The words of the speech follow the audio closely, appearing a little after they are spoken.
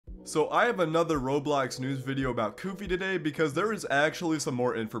So I have another Roblox news video about Koofy today because there is actually some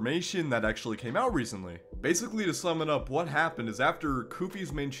more information that actually came out recently. Basically, to sum it up, what happened is after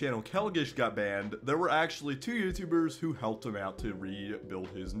Koofy's main channel Kelogish got banned, there were actually two YouTubers who helped him out to rebuild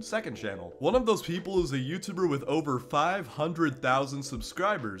his second channel. One of those people is a YouTuber with over 500,000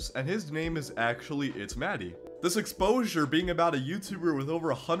 subscribers, and his name is actually ItsMatty. This exposure being about a YouTuber with over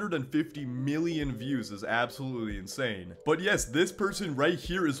 150 million views is absolutely insane. But yes, this person right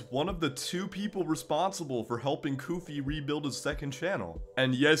here is one of the two people responsible for helping Koofy rebuild his second channel.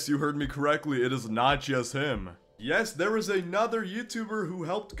 And yes, you heard me correctly, it is not just him. Yes, there is another YouTuber who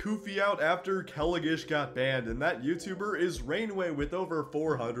helped Koofy out after Kelogish got banned, and that YouTuber is Rainway with over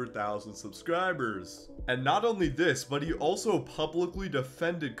 400,000 subscribers. And not only this, but he also publicly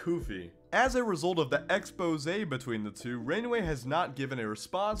defended Koofy. As a result of the expose between the two, Rainway has not given a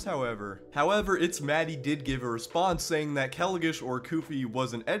response, however. However, ItsMatty did give a response saying that Kelogish or Koofy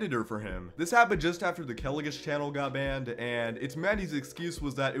was an editor for him. This happened just after the Kelogish channel got banned, and ItsMatty's excuse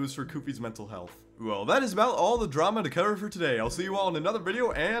was that it was for Koofy's mental health. Well, that is about all the drama to cover for today. I'll see you all in another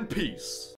video, and peace!